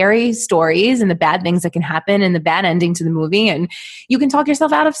the scary stories and the bad things that can happen and the bad ending to the movie. And you can talk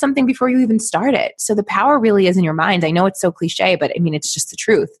yourself out of something before you even start it. So the power really is in your mind. I know it's so cliche, but I mean, it's just the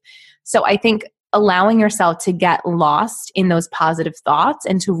truth. So I think allowing yourself to get lost in those positive thoughts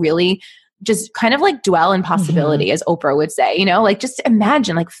and to really just kind of like dwell in possibility, as Oprah would say, like just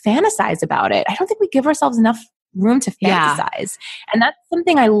imagine, like fantasize about it. I don't think we give ourselves enough room to fantasize. And that's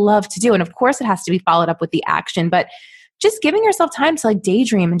something I love to do. And of course it has to be followed up with the action, but just giving yourself time to like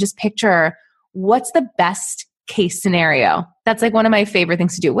daydream and just picture what's the best case scenario. That's like one of my favorite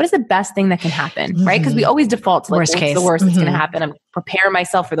things to do. What is the best thing that can happen, right? Because we always default to like, what's the worst that's going to happen? I'm preparing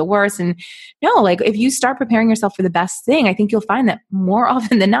myself for the worst. And no, like if you start preparing yourself for the best thing, I think you'll find that more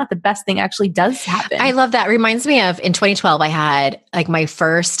often than not, the best thing actually does happen. I love that. It reminds me of in 2012, I had like my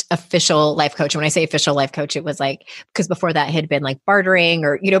first official life coach. And when I say official life coach, it was like, because before that had been like bartering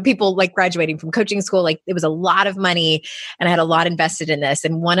or, people like graduating from coaching school, like it was a lot of money and I had a lot invested in this.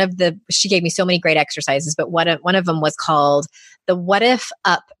 And she gave me so many great exercises, but one of them was called the What If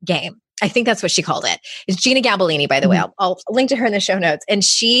Up game. I think that's what she called it. It's Gina Gabellini, by the way. I'll link to her in the show notes. And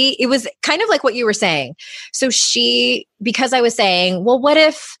it was kind of like what you were saying. So because I was saying, well, what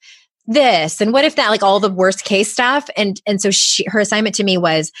if this and what if that, like all the worst case stuff. And so her assignment to me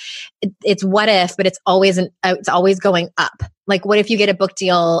was, it's what if, but it's always going up. Like, what if you get a book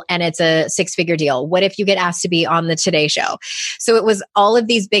deal and it's a 6-figure deal? What if you get asked to be on the Today Show? So it was all of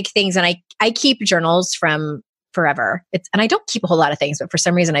these big things. And I keep journals from forever. And I don't keep a whole lot of things, but for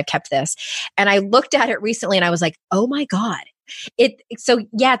some reason I've kept this. And I looked at it recently and I was like, oh my God.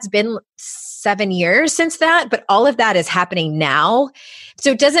 It's been 7 years since that, but all of that is happening now.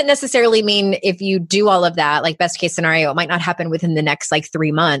 So it doesn't necessarily mean if you do all of that, like best case scenario, it might not happen within the next like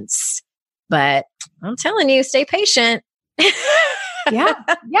 3 months, but I'm telling you, stay patient. Yeah.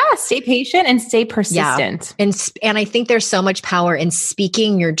 Stay patient and stay persistent. Yeah. And I think there's so much power in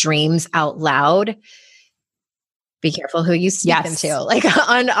speaking your dreams out loud. Be careful who you speak them to, like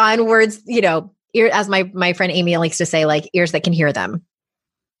on words, as my friend Amy likes to say, like ears that can hear them.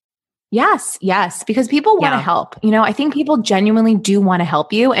 Yes, because people want to help. I think people genuinely do want to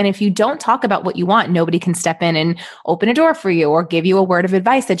help you. And if you don't talk about what you want, nobody can step in and open a door for you or give you a word of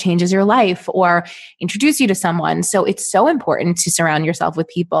advice that changes your life or introduce you to someone. So it's so important to surround yourself with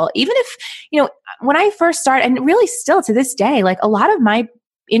people. Even if, when I first started, and really still to this day, like a lot of my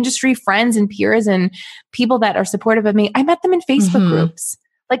industry friends and peers and people that are supportive of me, I met them in Facebook groups.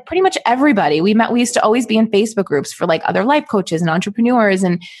 Like pretty much everybody we used to always be in Facebook groups for like other life coaches and entrepreneurs.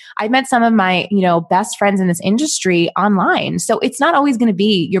 And I met some of my, best friends in this industry online. So it's not always going to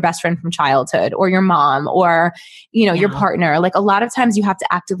be your best friend from childhood or your mom or, your partner. Like a lot of times you have to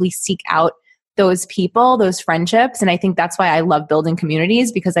actively seek out those people, those friendships. And I think that's why I love building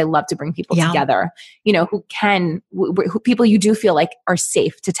communities, because I love to bring people together, who people you do feel like are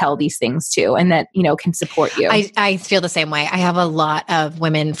safe to tell these things to and that, can support you. I feel the same way. I have a lot of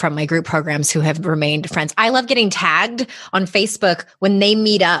women from my group programs who have remained friends. I love getting tagged on Facebook when they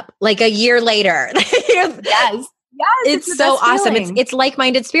meet up like a year later. Yes. Yes, it's so awesome. It's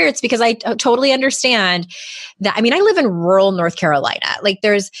like-minded spirits, because I totally understand that. I mean, I live in rural North Carolina. Like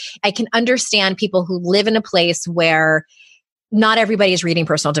I can understand people who live in a place where not everybody is reading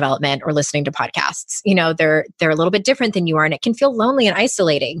personal development or listening to podcasts. They're a little bit different than you are, and it can feel lonely and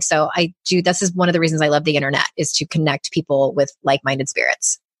isolating. So this is one of the reasons I love the internet, is to connect people with like-minded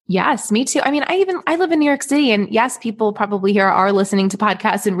spirits. Yes, me too. I mean, I live in New York City, and yes, people probably here are listening to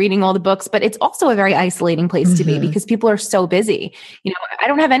podcasts and reading all the books, but it's also a very isolating place to be because people are so busy. I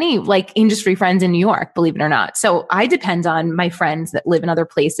don't have any like industry friends in New York, believe it or not. So I depend on my friends that live in other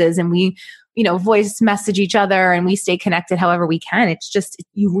places, and we, voice message each other and we stay connected however we can. It's just,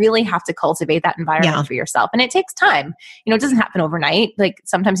 you really have to cultivate that environment for yourself. And it takes time. It doesn't happen overnight. Like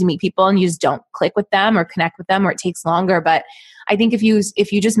sometimes you meet people and you just don't click with them or connect with them, or it takes longer. But I think if you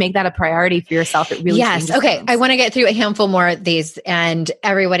just make that a priority for yourself, it really changes Okay. things. I want to get through a handful more of these, and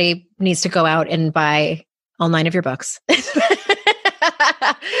everybody needs to go out and buy all 9 of your books. At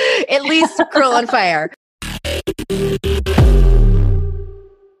least Cruel on Fire.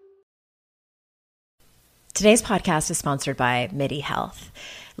 Today's podcast is sponsored by MIDI Health.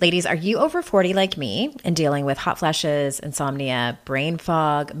 Ladies, are you over 40 like me and dealing with hot flashes, insomnia, brain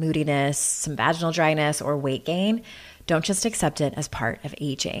fog, moodiness, some vaginal dryness, or weight gain? Don't just accept it as part of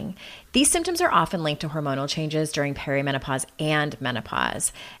aging. These symptoms are often linked to hormonal changes during perimenopause and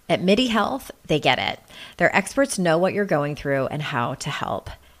menopause. At MIDI Health, they get it. Their experts know what you're going through and how to help.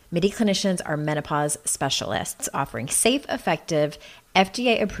 MIDI clinicians are menopause specialists offering safe, effective,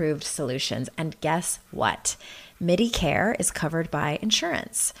 FDA-approved solutions. And guess what? MIDI Care is covered by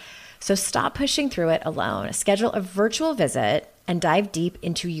insurance. So stop pushing through it alone. Schedule a virtual visit and dive deep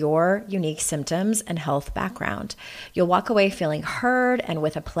into your unique symptoms and health background. You'll walk away feeling heard and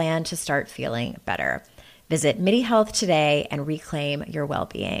with a plan to start feeling better. Visit MIDI Health today and reclaim your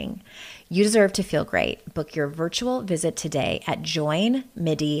well-being. You deserve to feel great. Book your virtual visit today at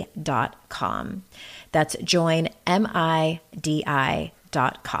joinmidi.com. That's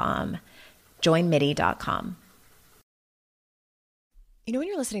joinmidi.com. joinmidi.com. When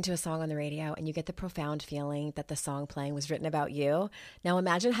you're listening to a song on the radio and you get the profound feeling that the song playing was written about you, now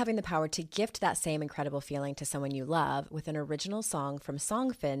imagine having the power to gift that same incredible feeling to someone you love with an original song from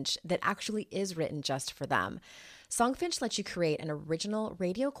Songfinch that actually is written just for them. Songfinch lets you create an original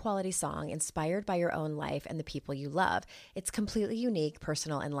radio quality song inspired by your own life and the people you love. It's completely unique,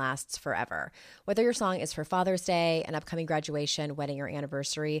 personal, and lasts forever. Whether your song is for Father's Day, an upcoming graduation, wedding, or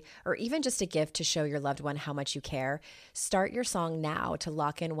anniversary, or even just a gift to show your loved one how much you care, start your song now to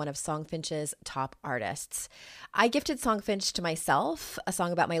lock in one of Songfinch's top artists. I gifted Songfinch to myself, a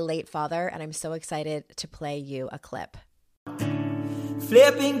song about my late father, and I'm so excited to play you a clip.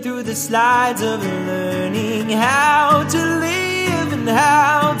 Flipping through the slides of learning how to live and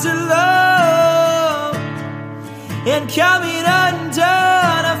how to love, and coming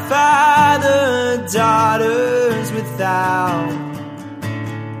undone a father, daughters without,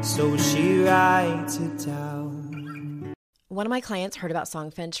 so she writes it down. One of my clients heard about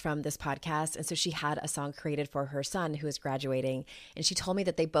Songfinch from this podcast, and so she had a song created for her son who is graduating, and she told me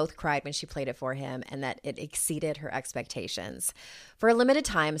that they both cried when she played it for him and that it exceeded her expectations. For a limited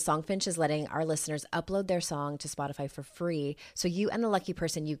time, Songfinch is letting our listeners upload their song to Spotify for free, so you and the lucky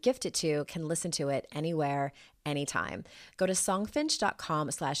person you gift it to can listen to it anywhere, anytime. Go to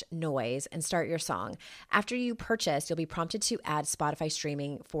songfinch.com/noise and start your song. After you purchase, you'll be prompted to add Spotify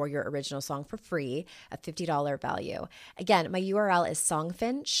streaming for your original song for free, a $50 value. Again, my URL is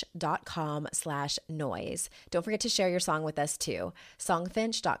songfinch.com/noise. Don't forget to share your song with us too.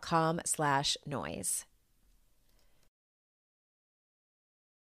 songfinch.com/noise.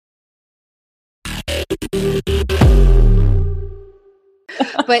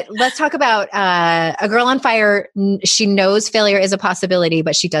 But let's talk about A Girl on Fire. She knows failure is a possibility,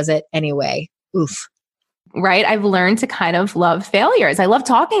 but she does it anyway. Oof. Right? I've learned to kind of love failures. I love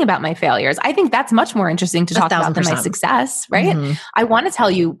talking about my failures. I think that's much more interesting to talk about than my success, right? Mm-hmm. I want to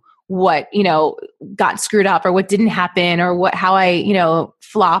tell you what, got screwed up or what didn't happen or how I,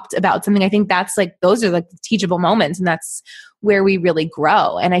 flopped about something. I think that's like, those are like the teachable moments, and that's where we really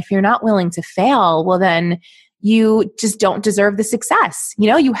grow. And if you're not willing to fail, well, then you just don't deserve the success.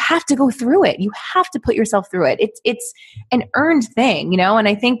 You have to go through it. You have to put yourself through it. It's an earned thing, and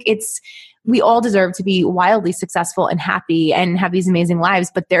I think we all deserve to be wildly successful and happy and have these amazing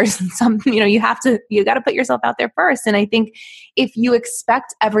lives. But there's something, you got to put yourself out there first. And I think if you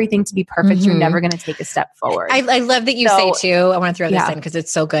expect everything to be perfect, you're never going to take a step forward. I love that you say too, I want to throw this in because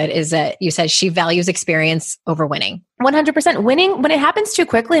it's so good, is that you said she values experience over winning. 100%. Winning, when it happens too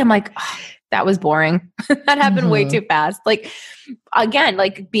quickly, I'm like, oh, that was boring. That happened way too fast. Like, again,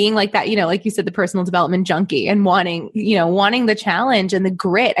 like being like that, like you said, the personal development junkie and wanting the challenge and the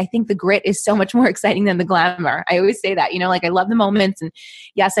grit. I think the grit is so much more exciting than the glamour. I always say that, like I love the moments, and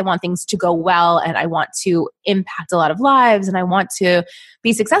yes, I want things to go well, and I want to impact a lot of lives, and I want to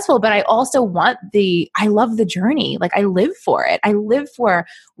be successful, but I also I love the journey. Like I live for it. I live for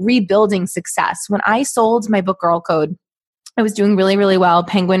rebuilding success. When I sold my book Girl Code, I was doing really, really well.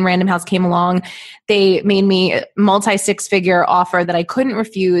 Penguin Random House came along. They made me a multi-six-figure offer that I couldn't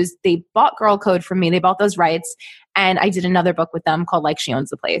refuse. They bought Girl Code from me. They bought those rights. And I did another book with them called Like She Owns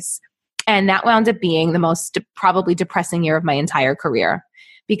the Place. And that wound up being the most probably depressing year of my entire career.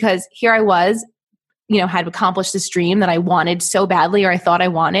 Because here I was, had accomplished this dream that I wanted so badly, or I thought I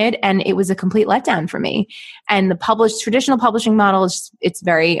wanted, and it was a complete letdown for me. And the traditional publishing model it's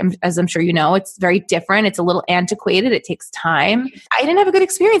very, as I'm sure you know, it's very different. It's a little antiquated. It takes time. I didn't have a good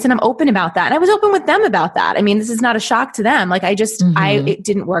experience, and I'm open about that. And I was open with them about that. I mean, this is not a shock to them. Like it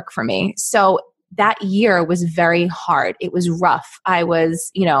didn't work for me. So that year was very hard. It was rough. It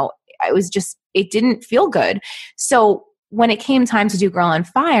didn't feel good. So when it came time to do Girl on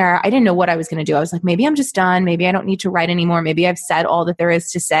Fire, I didn't know what I was going to do. I was like, maybe I'm just done. Maybe I don't need to write anymore. Maybe I've said all that there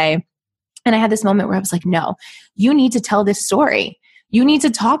is to say. And I had this moment where I was like, no, you need to tell this story. You need to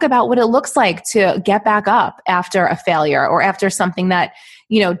talk about what it looks like to get back up after a failure or after something that,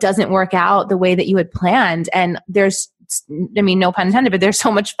 doesn't work out the way that you had planned. And no pun intended, but there's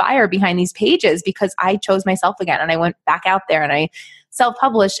so much fire behind these pages because I chose myself again, and I went back out there and I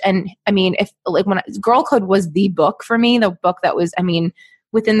self-published. And Girl Code was the book for me, the book that was,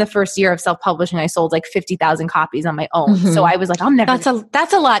 within the first year of self-publishing, I sold like 50,000 copies on my own. So I was like, I'm never.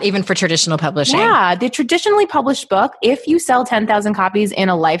 That's a lot even for traditional publishing. Yeah. The traditionally published book, if you sell 10,000 copies in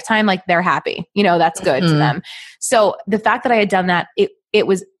a lifetime, like they're happy, that's good to them. So the fact that I had done that, it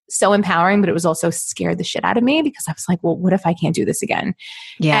was so empowering, but it was also scared the shit out of me because I was like, well, what if I can't do this again?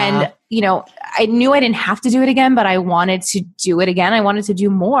 Yeah. And, I knew I didn't have to do it again, but I wanted to do it again. I wanted to do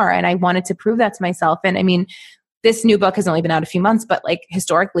more, and I wanted to prove that to myself. And this new book has only been out a few months, but like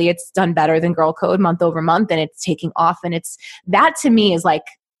historically it's done better than Girl Code month over month, and it's taking off. And that to me is like,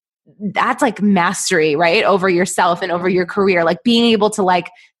 that's like mastery, right? Over yourself and over your career, like being able to like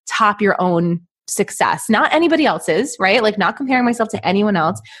top your own success, not anybody else's, right? Like not comparing myself to anyone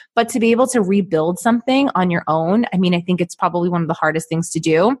else, but to be able to rebuild something on your own. I think it's probably one of the hardest things to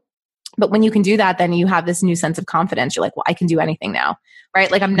do. But when you can do that, then you have this new sense of confidence. You're like, well, I can do anything now, right?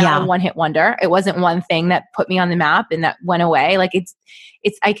 Like I'm not a one-hit wonder. It wasn't one thing that put me on the map and that went away. Like it's,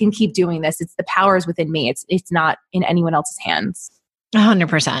 I can keep doing this. It's the power is within me. It's not in anyone else's hands.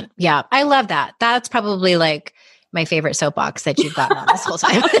 100%. Yeah. I love that. That's probably like my favorite soapbox that you've gotten on this whole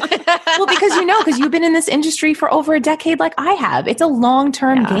time. Well, because you've been in this industry for over a decade like I have. It's a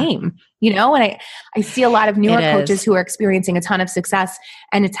long-term game, and I see a lot of newer coaches who are experiencing a ton of success,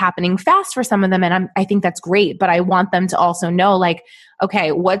 and it's happening fast for some of them. And I think that's great, but I want them to also know like,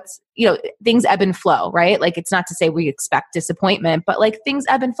 okay, things ebb and flow, right? Like it's not to say we expect disappointment, but like things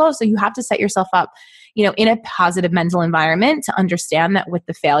ebb and flow. So you have to set yourself up, in a positive mental environment to understand that with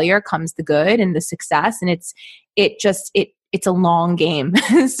the failure comes the good and the success. And it's a long game.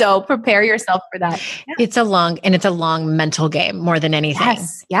 So prepare yourself for that. Yeah. It's a long mental game more than anything.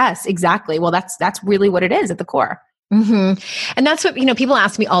 Yes, exactly. Well, that's really what it is at the core. Mm-hmm. And that's what, people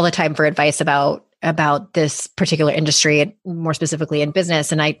ask me all the time for advice about this particular industry, and more specifically in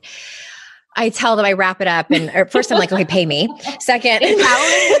business. And I tell them, I wrap it up, and first I'm like, okay, pay me. Second,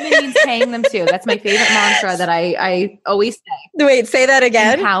 empowering women means paying them too. That's my favorite mantra that I always say. Wait, say that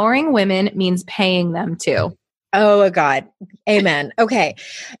again. Empowering women means paying them too. Oh God. Amen. Okay.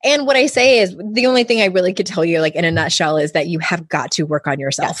 And what I say is the only thing I really could tell you, like in a nutshell, is that you have got to work on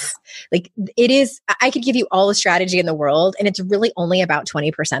yourself. Yes. Like it is, I could give you all the strategy in the world and it's really only about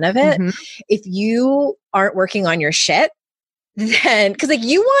 20% of it. If you aren't working on your shit, then because like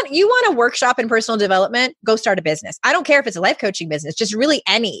you want a workshop in personal development, go start a business. I don't care if it's a life coaching business, just really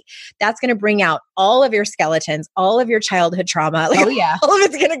any. That's going to bring out all of your skeletons, all of your childhood trauma. Like, all of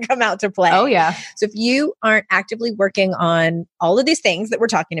it's going to come out to play. Oh yeah. So if you aren't actively working on all of these things that we're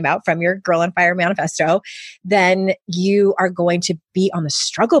talking about from your Girl on Fire manifesto, then you are going to be on the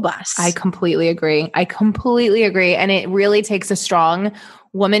struggle bus. I completely agree. And it really takes a strong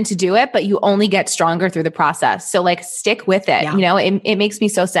woman to do it, but you only get stronger through the process. So like stick with it. Yeah. You know, it makes me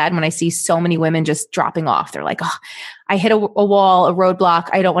so sad when I see so many women just dropping off. They're like, oh, I hit a wall, a roadblock.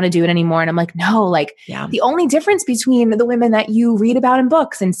 I don't want to do it anymore. And I'm like, no, like the only difference between the women that you read about in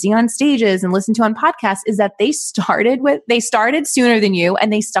books and see on stages and listen to on podcasts is that they started sooner than you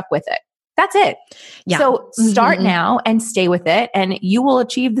and they stuck with it. That's it. Yeah. So start now and stay with it and you will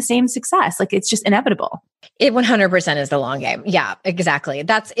achieve the same success. Like it's just inevitable. It 100% is the long game. Yeah, exactly.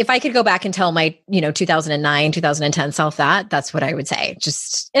 That's if I could go back and tell my, 2009, 2010 self that's what I would say.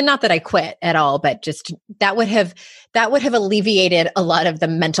 Just, and not that I quit at all, but just that would have alleviated a lot of the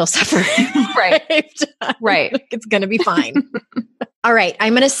mental suffering. Right. Like, it's going to be fine. All right.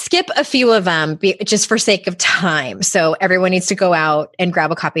 I'm going to skip a few of them just for sake of time. So everyone needs to go out and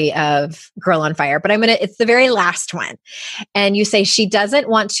grab a copy of Girl on Fire, but it's the very last one. And you say she doesn't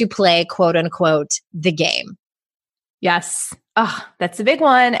want to play quote unquote the game. Yes. Oh, that's a big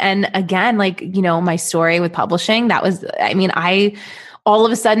one. And again, like, my story with publishing, I all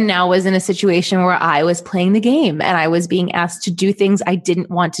of a sudden now was in a situation where I was playing the game and I was being asked to do things I didn't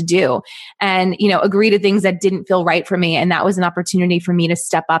want to do and, agree to things that didn't feel right for me. And that was an opportunity for me to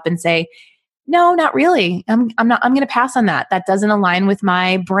step up and say, no, not really. I'm going to pass on that. That doesn't align with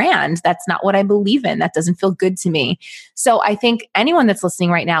my brand. That's not what I believe in. That doesn't feel good to me. So I think anyone that's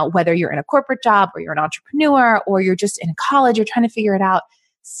listening right now, whether you're in a corporate job or you're an entrepreneur or you're just in college, you're trying to figure it out,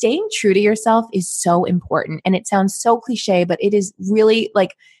 staying true to yourself is so important. And it sounds so cliche, but it is really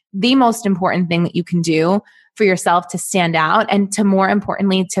like the most important thing that you can do for yourself to stand out and to, more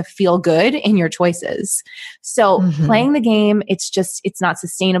importantly, to feel good in your choices. So playing the game, it's not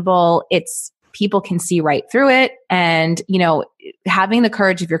sustainable. People can see right through it. And, having the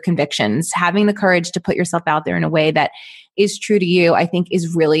courage of your convictions, having the courage to put yourself out there in a way that is true to you, I think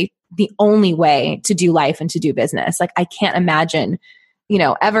is really the only way to do life and to do business. Like I can't imagine,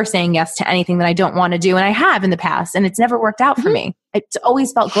 ever saying yes to anything that I don't want to do. And I have in the past, and it's never worked out for me. It's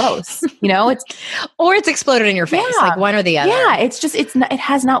always felt gross, or it's exploded in your face, like one or the other. Yeah. It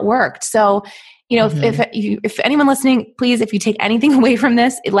has not worked. So, if anyone listening, please, if you take anything away from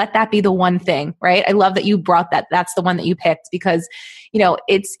this, let that be the one thing, right? I love that you brought that. That's the one that you picked because,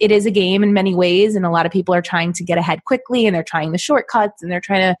 it is a game in many ways. And a lot of people are trying to get ahead quickly and they're trying the shortcuts and they're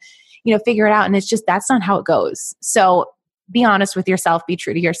trying to, figure it out. And it's just, that's not how it goes. So be honest with yourself, be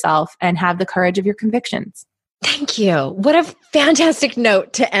true to yourself, and have the courage of your convictions. Thank you. What a fantastic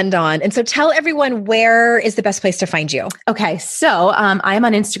note to end on. And so tell everyone, where is the best place to find you? Okay. So I am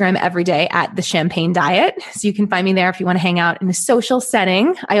on Instagram every day at The Champagne Diet. So you can find me there if you want to hang out in a social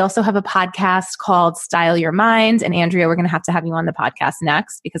setting. I also have a podcast called Style Your Mind. And Andrea, we're going to have you on the podcast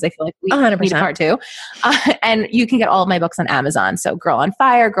next because I feel like we 100%. need a part two. And you can get all of my books on Amazon. So Girl on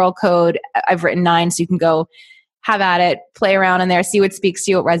Fire, Girl Code. I've written 9, so you can go have at it, play around in there, see what speaks to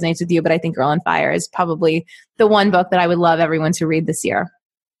you, what resonates with you. But I think Girl on Fire is probably the one book that I would love everyone to read this year.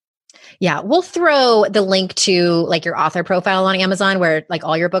 Yeah. We'll throw the link to like your author profile on Amazon where like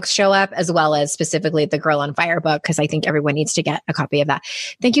all your books show up, as well as specifically the Girl on Fire book, because I think everyone needs to get a copy of that.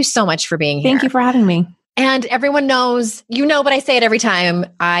 Thank you so much for being here. Thank you for having me. And everyone knows, but I say it every time,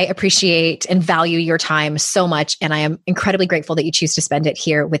 I appreciate and value your time so much. And I am incredibly grateful that you choose to spend it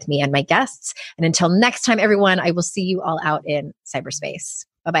here with me and my guests. And until next time, everyone, I will see you all out in cyberspace.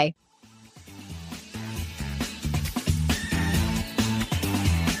 Bye-bye.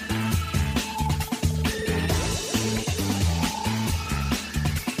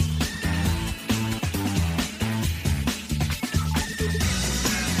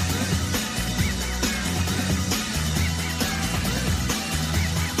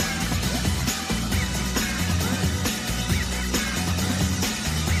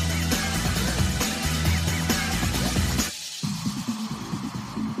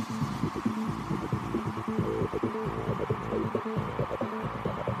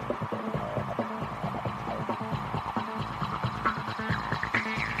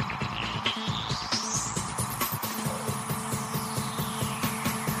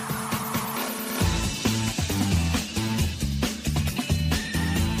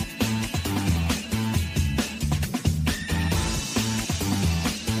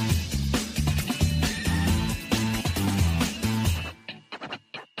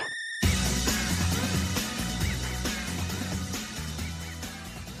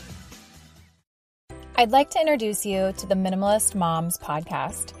 I'd like to introduce you to the Minimalist Moms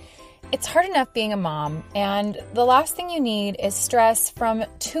podcast. It's hard enough being a mom, and the last thing you need is stress from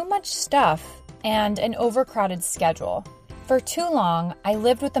too much stuff and an overcrowded schedule. For too long, I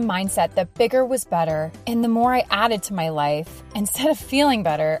lived with the mindset that bigger was better, and the more I added to my life, instead of feeling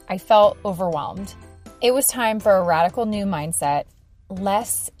better, I felt overwhelmed. It was time for a radical new mindset.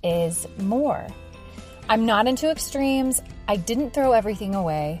 Less is more. I'm not into extremes. I didn't throw everything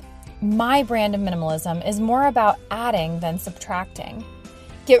away. My brand of minimalism is more about adding than subtracting.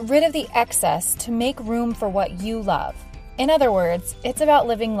 Get rid of the excess to make room for what you love. In other words, it's about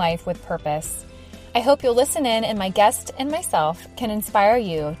living life with purpose. I hope you'll listen in, and my guest and myself can inspire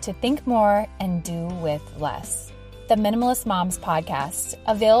you to think more and do with less. The Minimalist Moms podcast,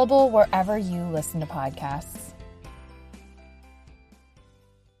 available wherever you listen to podcasts.